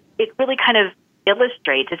 it really kind of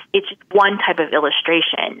illustrates. It's just one type of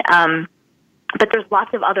illustration. But there's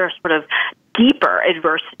lots of other sort of deeper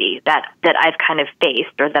adversity that I've kind of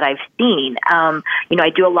faced or that I've seen. I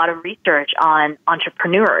do a lot of research on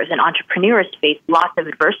entrepreneurs, and entrepreneurs face lots of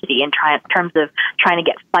adversity in terms of trying to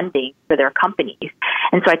get funding for their companies.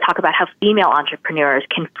 And so I talk about how female entrepreneurs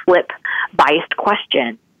can flip biased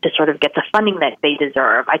questions to sort of get the funding that they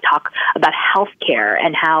deserve. I talk about healthcare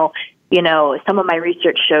and how, some of my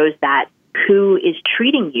research shows that who is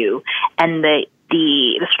treating you and the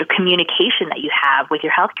sort of communication that you have with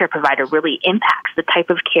your healthcare provider really impacts the type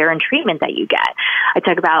of care and treatment that you get. I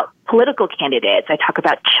talk about political candidates. I talk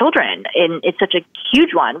about children, and it's such a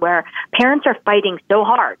huge one where parents are fighting so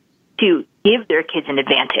hard to give their kids an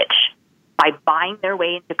advantage by buying their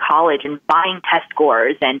way into college and buying test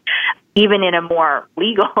scores, and even in a more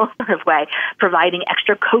legal sort of way, providing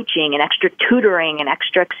extra coaching and extra tutoring and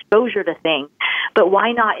extra exposure to things. But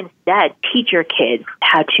why not instead teach your kids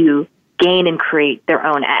how to gain and create their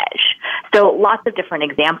own edge? So lots of different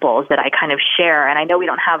examples that I kind of share, and I know we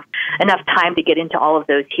don't have enough time to get into all of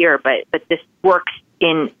those here, but this works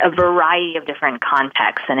in a variety of different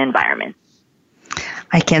contexts and environments.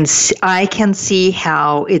 I can see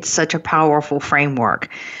how it's such a powerful framework.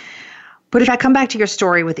 But if I come back to your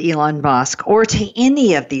story with Elon Musk or to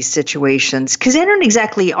any of these situations, because I don't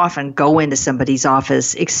exactly often go into somebody's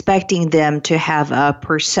office expecting them to have a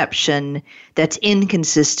perception that's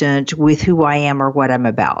inconsistent with who I am or what I'm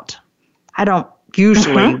about. I don't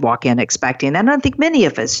usually walk in expecting that. I don't think many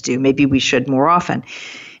of us do. Maybe we should more often.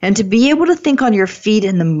 And to be able to think on your feet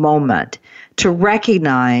in the moment, to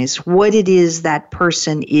recognize what it is that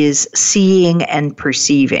person is seeing and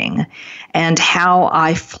perceiving and how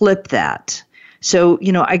I flip that. So,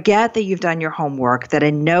 I get that you've done your homework, that I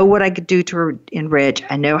know what I could do to enrich,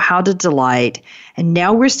 I know how to delight, and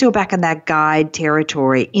now we're still back in that guide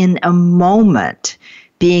territory in a moment,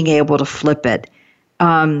 being able to flip it.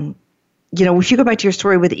 If you go back to your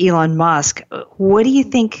story with Elon Musk, what do you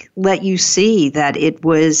think let you see that it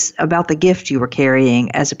was about the gift you were carrying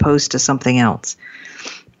as opposed to something else?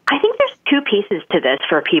 I think there's two pieces to this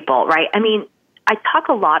for people, right? I mean, I talk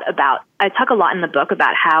a lot in the book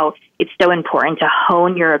about how it's so important to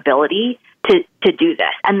hone your ability to do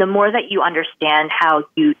this. And the more that you understand how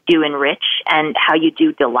you do enrich and how you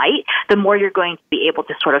do delight, the more you're going to be able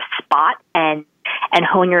to sort of spot and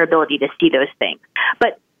hone your ability to see those things.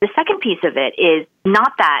 But the second piece of it is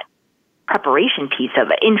not that preparation piece of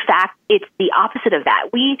it. In fact, it's the opposite of that.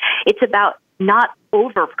 It's about not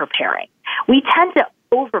over-preparing. We tend to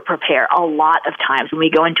over-prepare a lot of times when we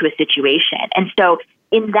go into a situation. And so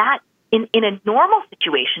in a normal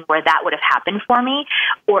situation where that would have happened for me,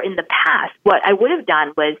 or in the past, what I would have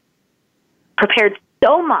done was prepared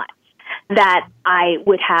so much that I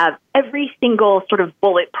would have every single sort of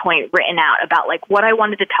bullet point written out about like what I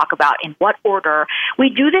wanted to talk about in what order. We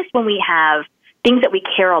do this when we have things that we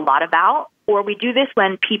care a lot about, or we do this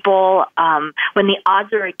when people, when the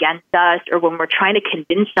odds are against us, or when we're trying to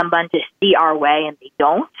convince someone to see our way and they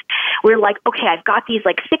don't. We're like, okay, I've got these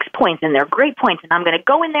like 6 points and they're great points, and I'm going to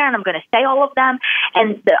go in there and I'm going to say all of them,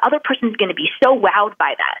 and the other person's going to be so wowed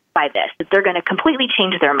by this that they're going to completely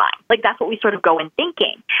change their mind. Like that's what we sort of go in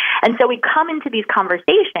thinking. And so we come into these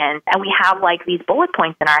conversations and we have like these bullet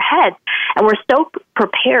points in our heads, and we're so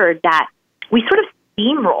prepared that we sort of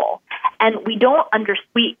steamroll, and we don't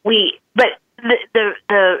but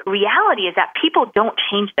the reality is that people don't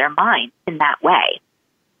change their minds in that way.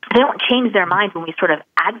 They don't change their minds when we sort of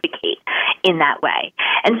advocate in that way.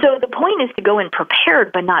 And so the point is to go in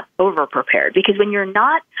prepared but not over-prepared, because when you're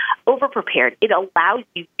not over-prepared, it allows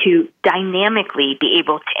you to dynamically be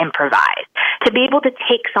able to improvise, to be able to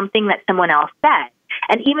take something that someone else said,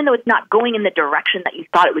 and even though it's not going in the direction that you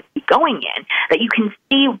thought it would be going in, that you can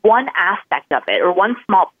see one aspect of it or one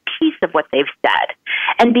small piece of what they've said,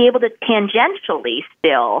 and be able to tangentially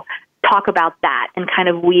still talk about that and kind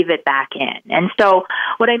of weave it back in. And so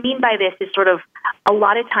what I mean by this is sort of a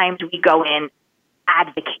lot of times we go in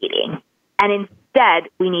advocating, and instead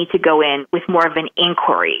we need to go in with more of an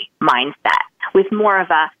inquiry mindset, with more of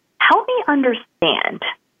a help me understand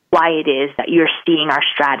why it is that you're seeing our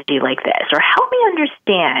strategy like this, or help me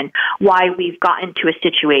understand why we've gotten to a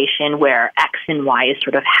situation where X and Y is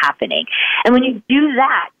sort of happening. And when you do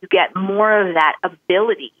that, you get more of that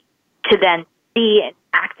ability to then see and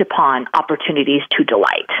act upon opportunities to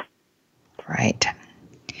delight. Right.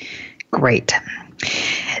 Great.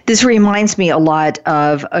 This reminds me a lot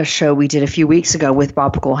of a show we did a few weeks ago with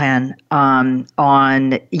Bob Coolhan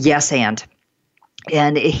on Yes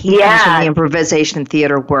And he comes from the improvisation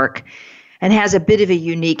theater work and has a bit of a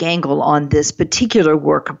unique angle on this particular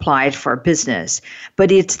work applied for business.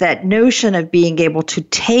 But it's that notion of being able to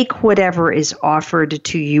take whatever is offered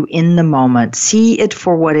to you in the moment, see it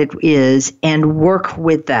for what it is, and work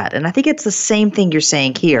with that. And I think it's the same thing you're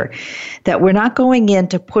saying here, that we're not going in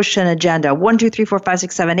to push an agenda, 1, 2, 3, 4, 5,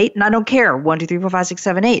 6, 7, 8, and I don't care, 1, 2, 3, 4, 5, 6,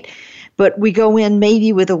 7, 8. But we go in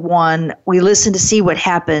maybe with a 1, we listen to see what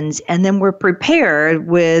happens, and then we're prepared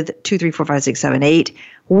with 2, 3, 4, 5, 6, 7, 8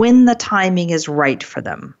 when the timing is right for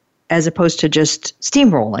them, as opposed to just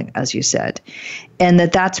steamrolling, as you said. And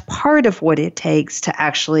that's part of what it takes to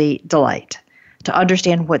actually delight, to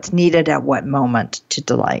understand what's needed at what moment to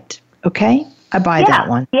delight. Okay? I buy that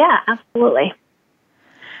one. Yeah, absolutely.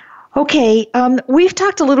 Okay, we've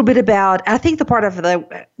talked a little bit about, I think the part of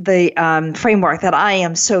the framework that I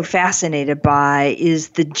am so fascinated by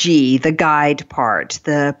is the G, the guide part,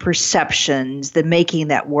 the perceptions, the making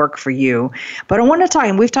that work for you. But I want to talk,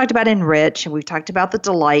 and we've talked about enrich, and we've talked about the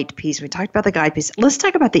delight piece, we talked about the guide piece. Let's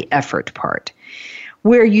talk about the effort part,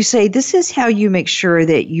 where you say this is how you make sure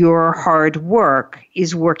that your hard work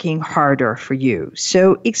is working harder for you.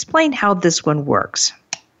 So explain how this one works.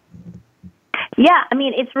 Yeah, I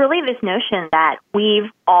mean, it's really this notion that we've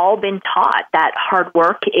all been taught that hard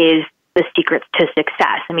work is the secret to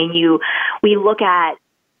success. I mean, we look at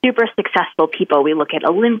super successful people. We look at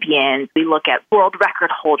Olympians. We look at world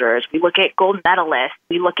record holders. We look at gold medalists.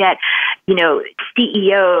 We look at,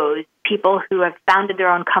 CEOs, people who have founded their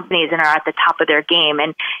own companies and are at the top of their game.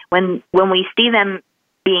 And when we see them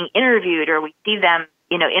being interviewed, or we see them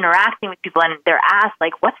interacting with people and they're asked,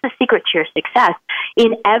 like, what's the secret to your success?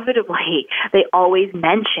 Inevitably, they always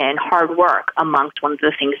mention hard work amongst one of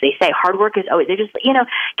the things they say. Hard work is always, they just,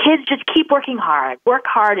 kids, just keep working hard, work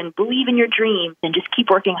hard and believe in your dreams and just keep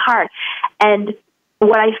working hard. And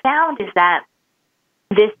what I found is that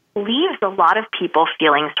this leaves a lot of people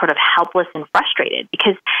feeling sort of helpless and frustrated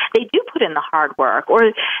because they do put in the hard work.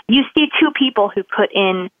 Or you see two people who put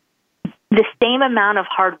in the same amount of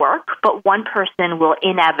hard work, but one person will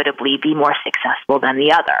inevitably be more successful than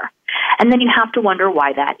the other. And then you have to wonder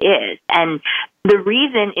why that is. And the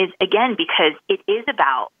reason is, again, because it is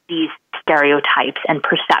about these stereotypes and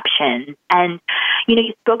perceptions. And,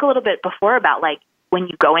 you spoke a little bit before about, like, when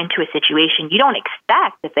you go into a situation, you don't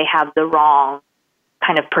expect that they have the wrong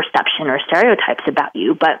kind of perception or stereotypes about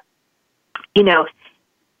you. But,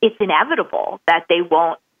 it's inevitable that they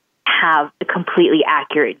won't have a completely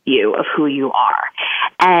accurate view of who you are.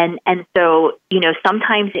 And so,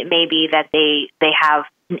 sometimes it may be that they have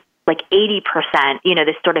like 80%,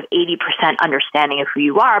 this sort of 80% understanding of who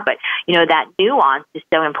you are. But, that nuance is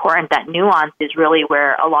so important. That nuance is really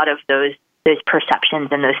where a lot of those perceptions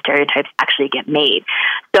and those stereotypes actually get made.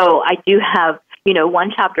 So I do have,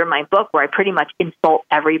 one chapter in my book where I pretty much insult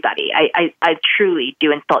everybody. I truly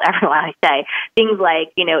do insult everyone. I say things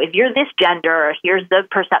like, if you're this gender, here's the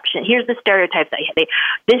perception, here's the stereotypes.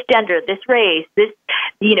 This gender, this race, this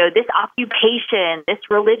occupation, this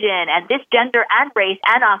religion, and this gender and race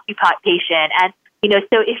and occupation. And,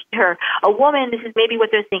 so if you're a woman, this is maybe what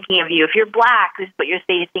they're thinking of you. If you're black, this is what you're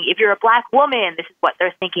thinking. If you're a black woman, this is what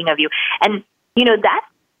they're thinking of you. And,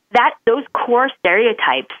 those core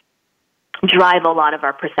stereotypes drive a lot of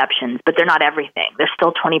our perceptions, but they're not everything. There's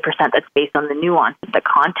still 20% that's based on the nuance of the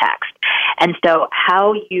context. And so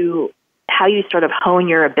how you sort of hone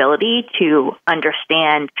your ability to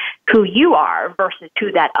understand who you are versus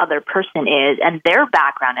who that other person is and their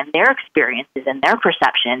background and their experiences and their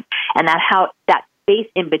perceptions, and that space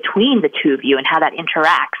in between the two of you and how that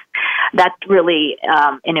interacts, that's really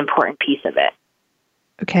an important piece of it.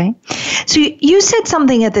 Okay. So you said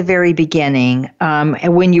something at the very beginning,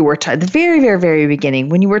 when you were the very, very, very beginning,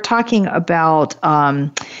 when you were talking about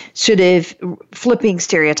sort of flipping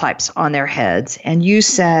stereotypes on their heads. And you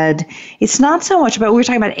said it's not so much about, we were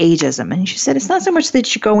talking about ageism, and you said it's not so much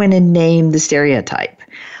that you go in and name the stereotype.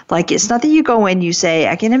 Like, it's not that you go in, you say,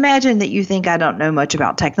 I can imagine that you think I don't know much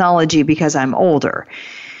about technology because I'm older.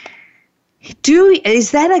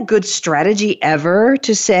 Is that a good strategy ever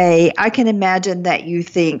to say, I can imagine that you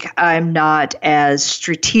think I'm not as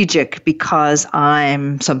strategic because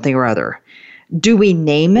I'm something or other? Do we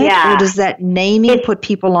name it, or does that naming put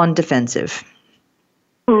people on defensive?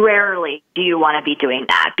 Rarely do you want to be doing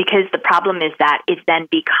that, because the problem is that it then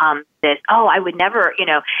becomes this, I would never,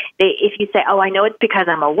 if you say, I know it's because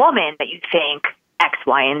I'm a woman that you think X,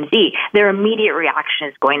 Y, and Z, their immediate reaction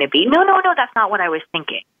is going to be, no, that's not what I was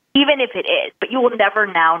thinking. Even if it is, but you will never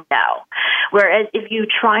now know. Whereas if you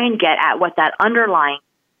try and get at what that underlying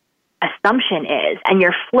assumption is, and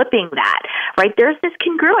you're flipping that, right, there's this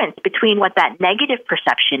congruence between what that negative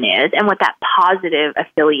perception is and what that positive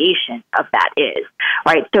affiliation of that is,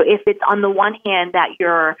 right? So if it's on the one hand that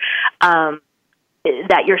you're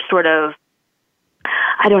sort of,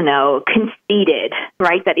 I don't know, conceited,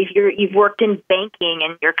 right? That if you've worked in banking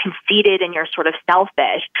and you're conceited and you're sort of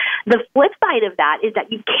selfish, the flip side of that is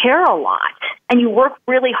that you care a lot and you work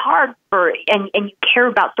really hard and you care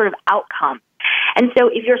about sort of outcomes. And so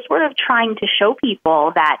if you're sort of trying to show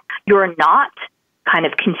people that you're not kind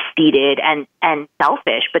of conceited and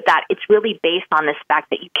selfish, but that it's really based on this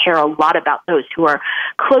fact that you care a lot about those who are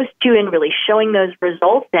close to and really showing those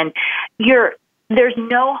results, and there's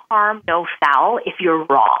no harm, no foul if you're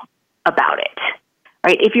wrong about it,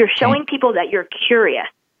 right? If you're showing people that you're curious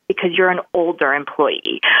because you're an older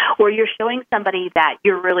employee, or you're showing somebody that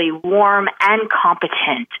you're really warm and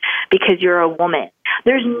competent because you're a woman,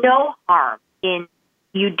 there's no harm in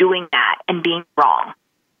you doing that and being wrong,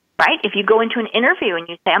 right? If you go into an interview and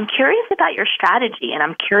you say, I'm curious about your strategy and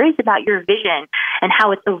I'm curious about your vision and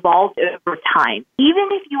how it's evolved over time, even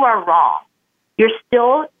if you are wrong, you're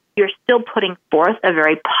still putting forth a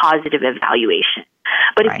very positive evaluation.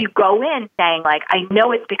 But if you go in saying, like, I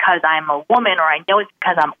know it's because I'm a woman, or I know it's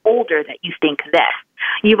because I'm older that you think this,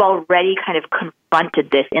 you've already kind of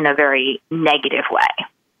confronted this in a very negative way.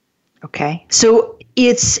 Okay. So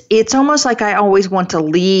it's almost like I always want to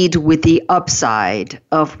lead with the upside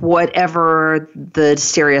of whatever the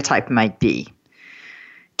stereotype might be.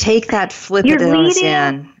 Take that, flip it on its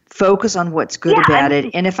end. Focus on what's good about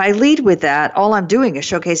it. And if I lead with that, all I'm doing is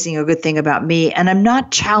showcasing a good thing about me, and I'm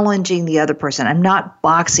not challenging the other person. I'm not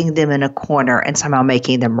boxing them in a corner and somehow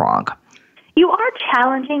making them wrong. You are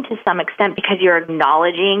challenging to some extent because you're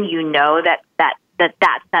acknowledging,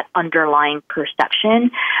 that's that underlying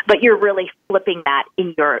perception, but you're really flipping that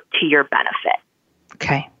to your benefit.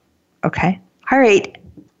 Okay. All right.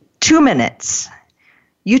 2 minutes.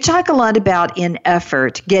 You talk a lot about, in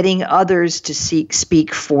effort, getting others to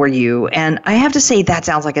speak for you. And I have to say that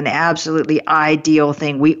sounds like an absolutely ideal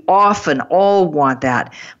thing. We often all want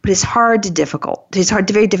that, but it's very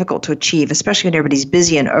difficult to achieve, especially when everybody's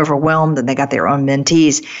busy and overwhelmed and they got their own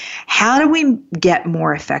mentees. How do we get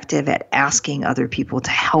more effective at asking other people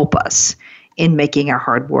to help us in making our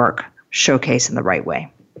hard work showcase in the right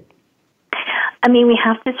way? I mean, we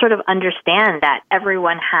have to sort of understand that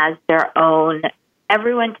everyone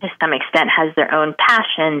to some extent has their own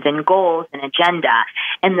passions and goals and agenda.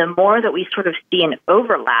 And the more that we sort of see an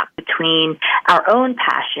overlap between our own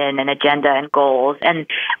passion and agenda and goals,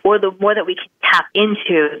 or the more that we can tap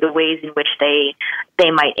into the ways in which they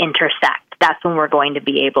might intersect, that's when we're going to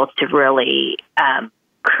be able to really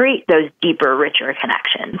create those deeper, richer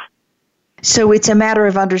connections. So it's a matter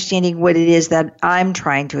of understanding what it is that I'm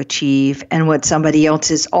trying to achieve and what somebody else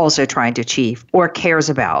is also trying to achieve or cares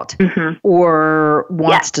about or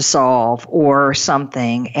wants to solve or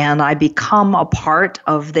something. And I become a part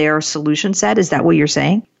of their solution set. Is that what you're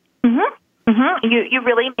saying? You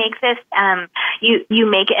really make this, you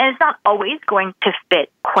make it, and it's not always going to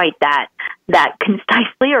fit quite that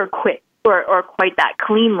concisely or quick or quite that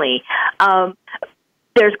cleanly.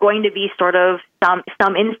 There's going to be sort of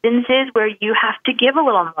some instances where you have to give a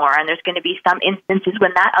little more, and there's going to be some instances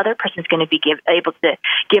when that other person's going to be able to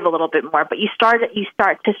give a little bit more. But you start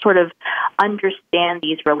to sort of understand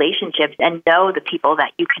these relationships and know the people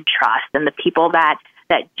that you can trust and the people that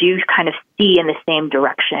do kind of see in the same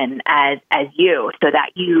direction as you, so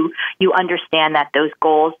that you understand that those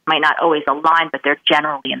goals might not always align, but they're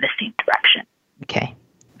generally in the same direction.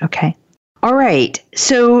 Okay. All right.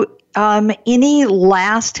 So any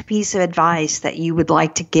last piece of advice that you would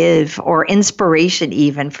like to give, or inspiration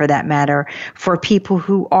even for that matter, for people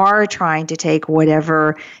who are trying to take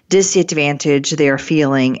whatever disadvantage they're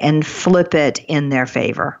feeling and flip it in their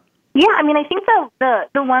favor? Yeah, I mean, I think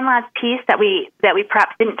the one last piece that we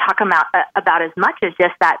perhaps didn't talk about as much is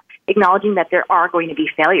just that acknowledging that there are going to be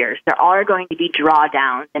failures. There are going to be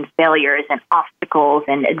drawdowns and failures and obstacles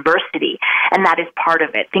and adversity, and that is part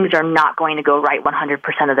of it. Things are not going to go right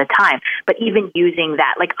 100% of the time, but even using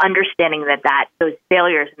that, like understanding that those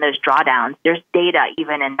failures and those drawdowns, there's data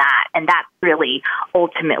even in that, and that's really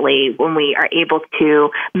ultimately when we are able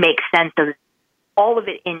to make sense of all of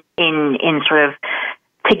it in sort of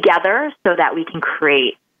together so that we can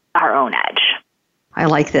create our own edge. I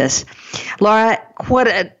like this. Laura,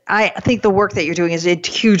 I think the work that you're doing is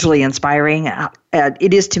hugely inspiring.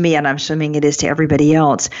 It is to me, and I'm assuming it is to everybody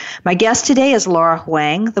else. My guest today is Laura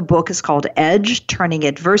Huang. The book is called Edge, Turning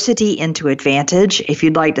Adversity into Advantage. If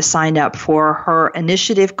you'd like to sign up for her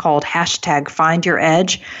initiative called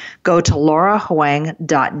 #FindYourEdge, go to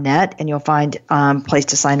laurahuang.net and you'll find a place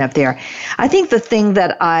to sign up there. I think the thing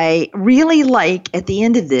that I really like at the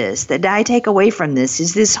end of this, that I take away from this,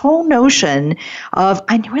 is this whole notion of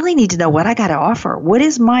I really need to know what I got to offer. What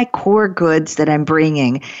is my core goods that I'm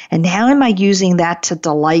bringing? And how am I using that to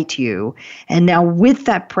delight you? And now with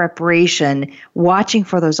that preparation, watching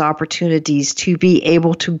for those opportunities to be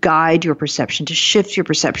able to guide your perception, to shift your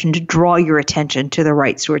perception, to draw your attention to the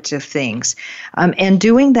right sorts of things. And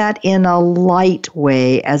doing that in a light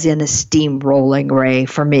way, as in a steamrolling way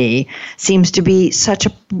for me, seems to be such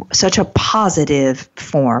a positive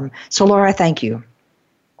form. So Laura, thank you.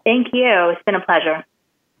 Thank you. It's been a pleasure.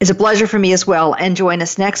 It's a pleasure for me as well. And join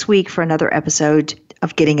us next week for another episode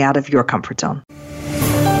of Getting Out of Your Comfort Zone.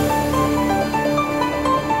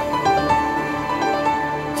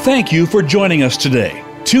 Thank you for joining us today.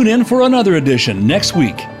 Tune in for another edition next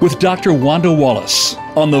week with Dr. Wanda Wallace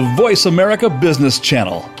on the Voice America Business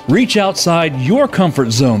Channel. Reach outside your comfort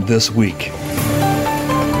zone this week.